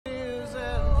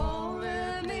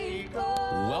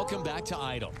Welcome back to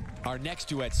Idol. Our next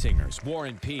duet singers,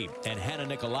 Warren Peay and Hannah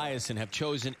Nicolaisen, have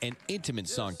chosen an intimate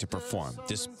song to perform,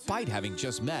 despite having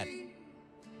just met,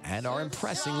 and are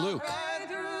impressing Luke.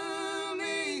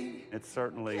 It's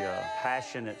certainly a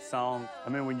passionate song. I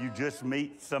mean, when you just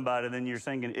meet somebody, then you're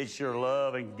singing "It's Your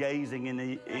Love" and gazing in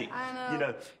the, you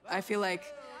know. I feel like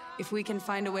if we can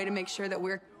find a way to make sure that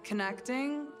we're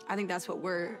connecting, I think that's what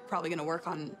we're probably gonna work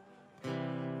on.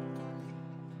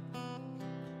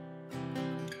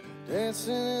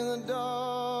 Dancing in the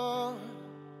dark,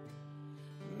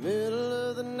 middle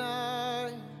of the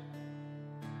night,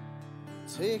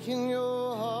 taking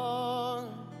your heart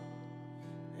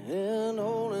and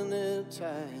holding it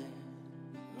tight.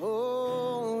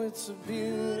 Oh, it's a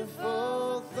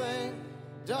beautiful thing.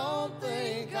 Don't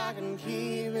think I can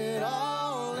keep it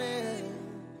all in.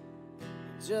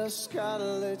 Just gotta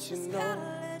let you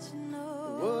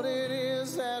know what it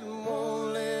is that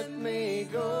won't let me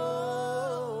go.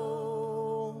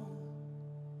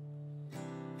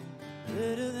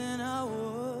 Better than I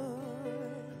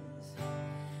was,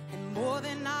 and more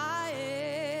than I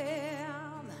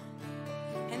am,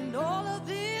 and all of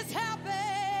this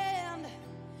happened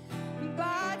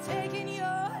by taking your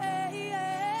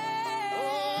hand. Oh,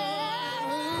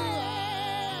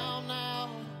 now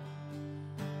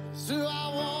it's who I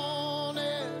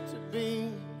wanted to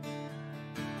be.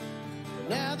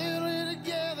 Now that we're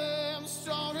together, I'm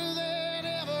stronger than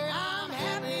ever. I'm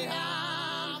happy,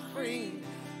 I'm free.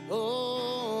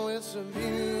 Oh, it's a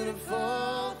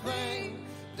beautiful thing.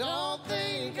 Don't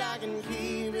think I can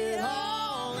keep it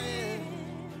all in.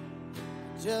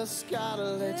 Just gotta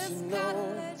let you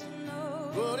know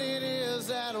what it is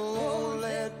that won't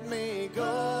let me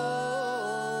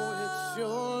go. It's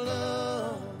your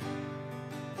love,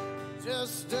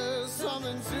 just does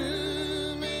something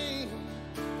to me.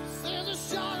 Sends a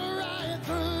shot right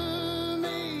through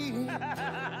me.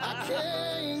 I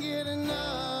can't get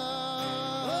enough.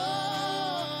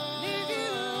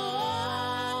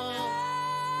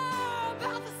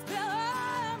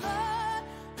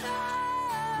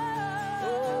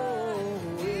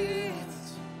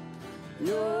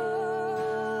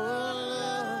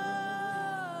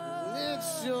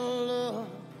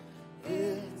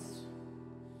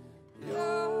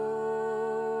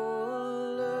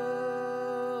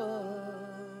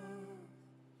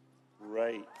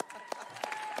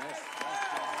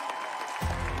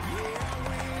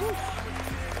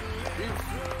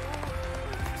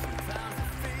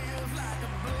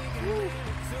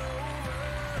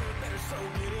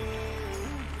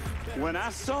 When I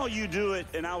saw you do it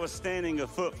and I was standing a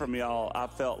foot from y'all, I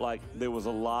felt like there was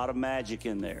a lot of magic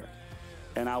in there.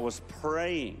 And I was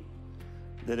praying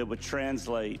that it would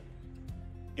translate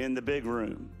in the big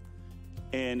room.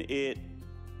 And it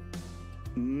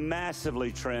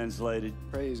massively translated.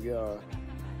 Praise God.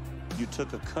 You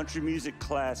took a country music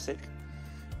classic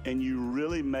and you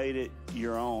really made it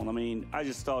your own. I mean, I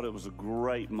just thought it was a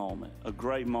great moment, a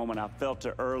great moment. I felt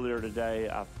it earlier today.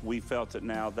 We felt it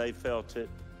now. They felt it.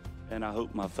 And I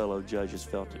hope my fellow judges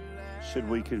felt it. Should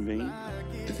we convene?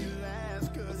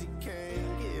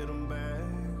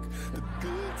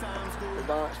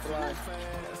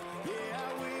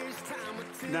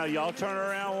 Now, y'all turn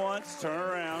around once, turn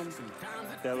around.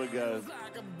 There we go.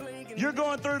 You're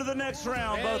going through to the next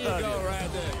round, both of you. There you go,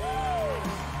 right there.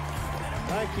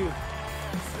 Thank you.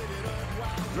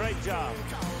 Great job.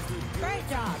 Great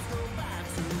job.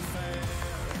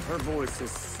 Her voice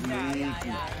is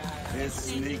sneaky. It's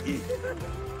sneaky.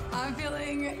 I'm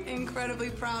feeling incredibly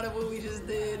proud of what we just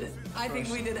did. I think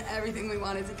we did everything we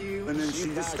wanted to do. And then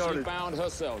she just started. She found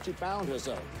herself. She found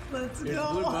herself. Let's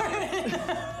go.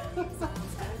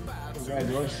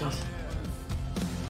 Congratulations.